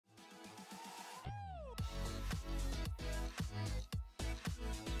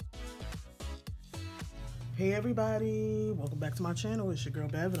Hey everybody, welcome back to my channel. It's your girl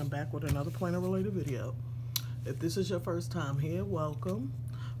Bev and I'm back with another planner related video. If this is your first time here, welcome.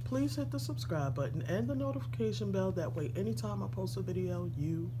 Please hit the subscribe button and the notification bell. That way anytime I post a video,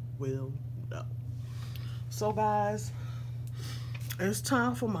 you will know. So guys, it's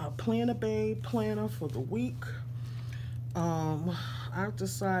time for my Planner Babe planner for the week. I've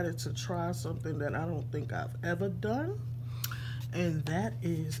decided to try something that I don't think I've ever done, and that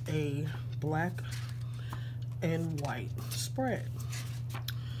is a black and white spread.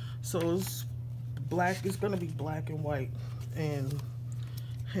 So it's black, it's going to be black and white and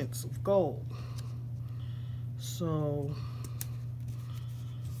hints of gold. So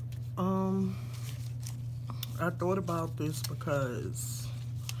I thought about this because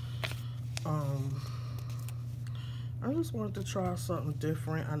I just wanted to try something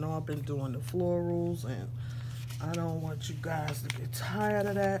different. I know I've been doing the florals and I don't want you guys to get tired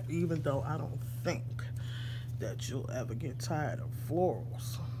of that, even though I don't think that you'll ever get tired of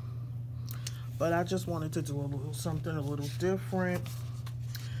florals. But I just wanted to do something a little different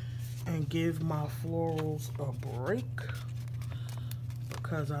and give my florals a break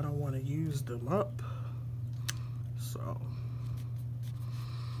because I don't want to use them up. So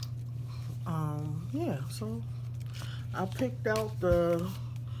yeah, so I picked out the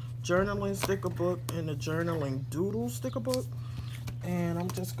journaling sticker book and the journaling doodle sticker book, and I'm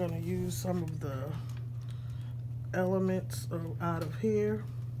just going to use some of the elements out of here.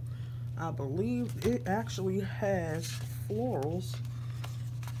 I believe it actually has florals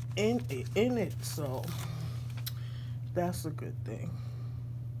in it, so that's a good thing.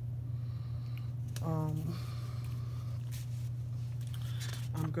 I'm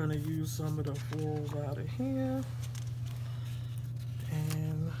gonna use some of the florals out of here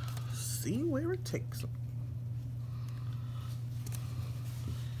and see where it takes me.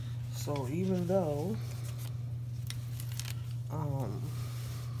 So even though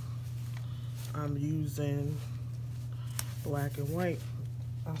I'm using black and white,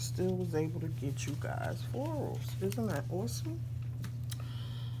 I still was able to get you guys florals. Isn't that awesome?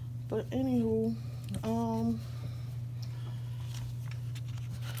 But anywho,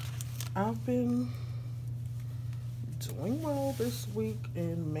 I've been doing well this week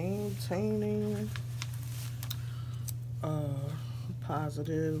in maintaining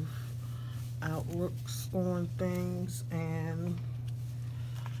positive outlooks on things and,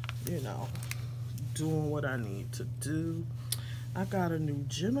 you know, doing what I need to do. I got a new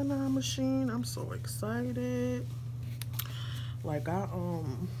Gemini machine. I'm so excited. Like, I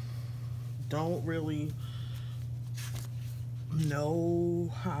don't really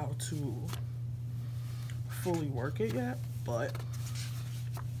know how to fully work it yet, but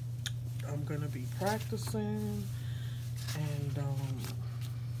I'm gonna be practicing and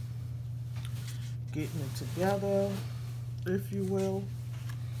getting it together, if you will,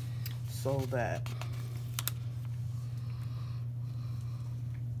 so that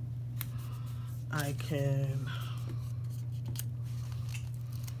I can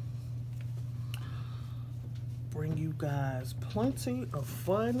bring you guys plenty of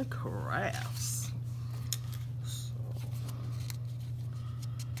fun crafts. So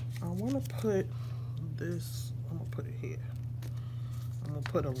I want to put this, I'm going to put it here. I'm going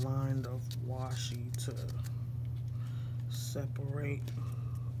to put a line of washi to separate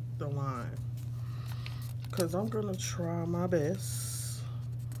the line, because I'm going to try my best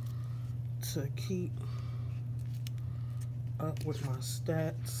to keep up with my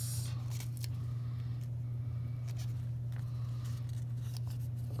stats.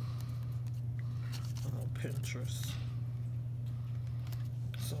 On Pinterest.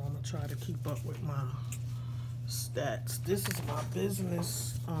 So I'm gonna try to keep up with my stats. This is my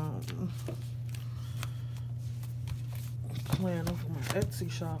business planner for my Etsy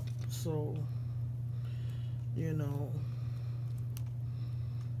shop. So, you know,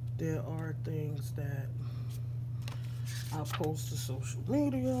 there are things that I post to social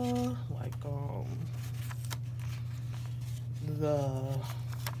media, like the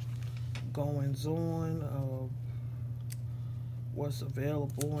goings on of what's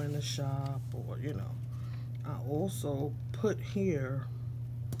available in the shop, or, you know, I also put here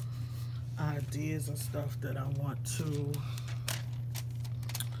ideas and stuff that I want to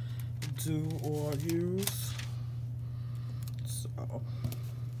do or use. So,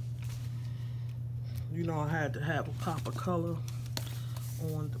 you know, I had to have a pop of color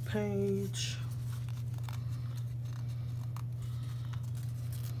on the page.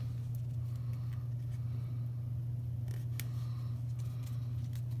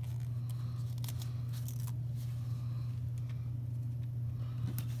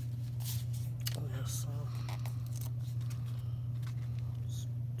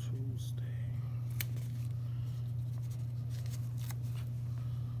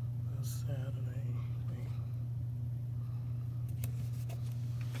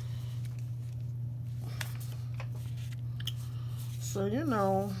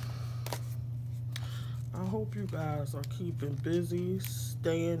 So, I hope you guys are keeping busy,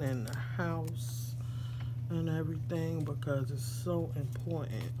 staying in the house and everything, because it's so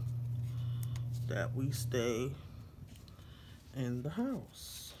important that we stay in the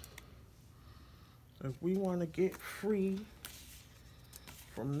house. If we want to get free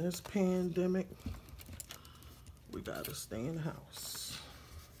from this pandemic, we got to stay in the house.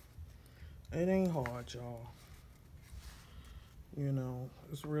 It ain't hard, y'all.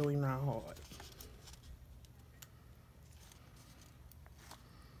 It's really not hard.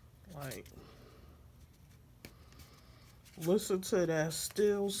 Like, listen to that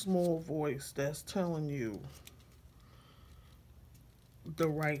still small voice that's telling you the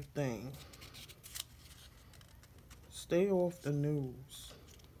right thing. Stay off the news.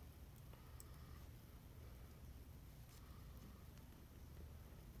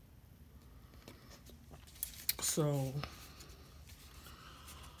 So,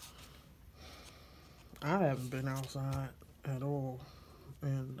 I haven't been outside at all.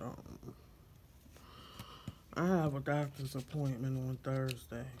 And I have a doctor's appointment on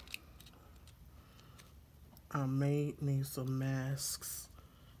Thursday. I made me some masks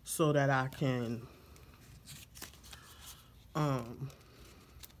so that I can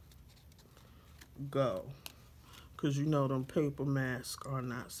go. Because them paper masks are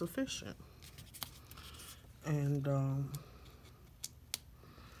not sufficient. And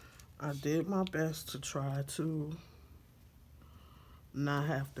I did my best to try to not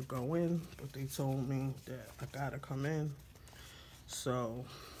have to go in, but they told me that I gotta come in. So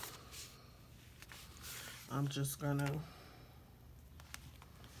I'm just gonna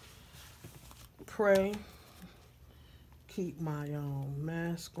pray, keep my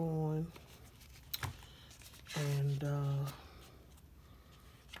mask on, and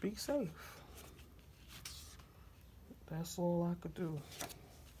be safe. That's all I could do.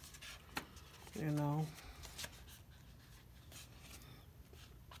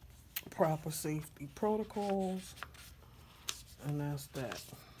 Proper safety protocols, and that's that.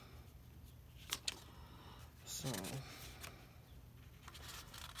 So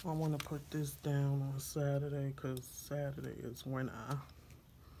I want to put this down on Saturday, because Saturday is when I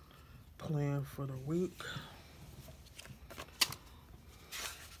plan for the week.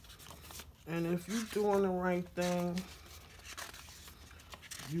 And if you're doing the right thing,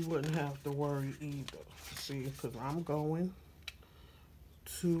 you wouldn't have to worry either. See, because I'm going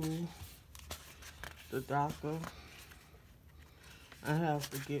to the doctor. I have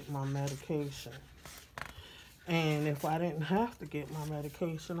to get my medication. And if I didn't have to get my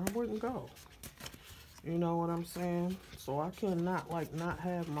medication, I wouldn't go. You know what I'm saying? So I cannot, not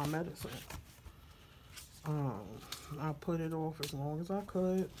have my medicine. I put it off as long as I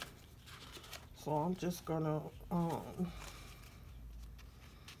could. So I'm just gonna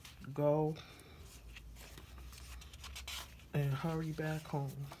go and hurry back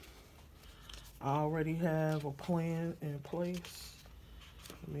home. I already have a plan in place.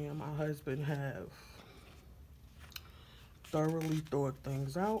 Me and my husband have thoroughly thought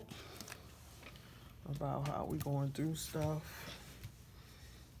things out about how we're going to do stuff.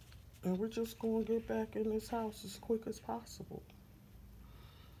 And we're just going to get back in this house as quick as possible.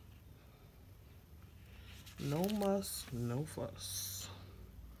 No muss, no fuss.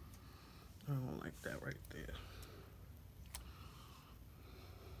 I don't like that right there.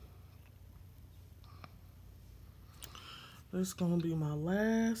 This is going to be my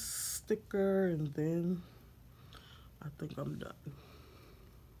last sticker, and then I think I'm done.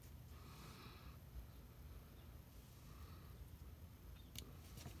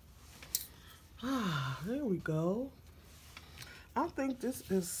 There we go. I think this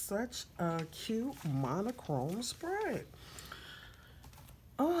is such a cute monochrome spread.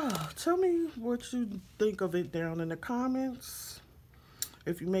 Tell me what you think of it down in the comments.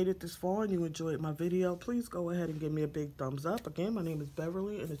 If you made it this far and you enjoyed my video, please go ahead and give me a big thumbs up. Again, my name is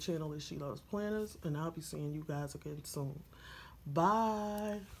Beverly, and the channel is She Loves Planners, and I'll be seeing you guys again soon.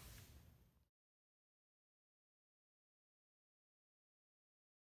 Bye.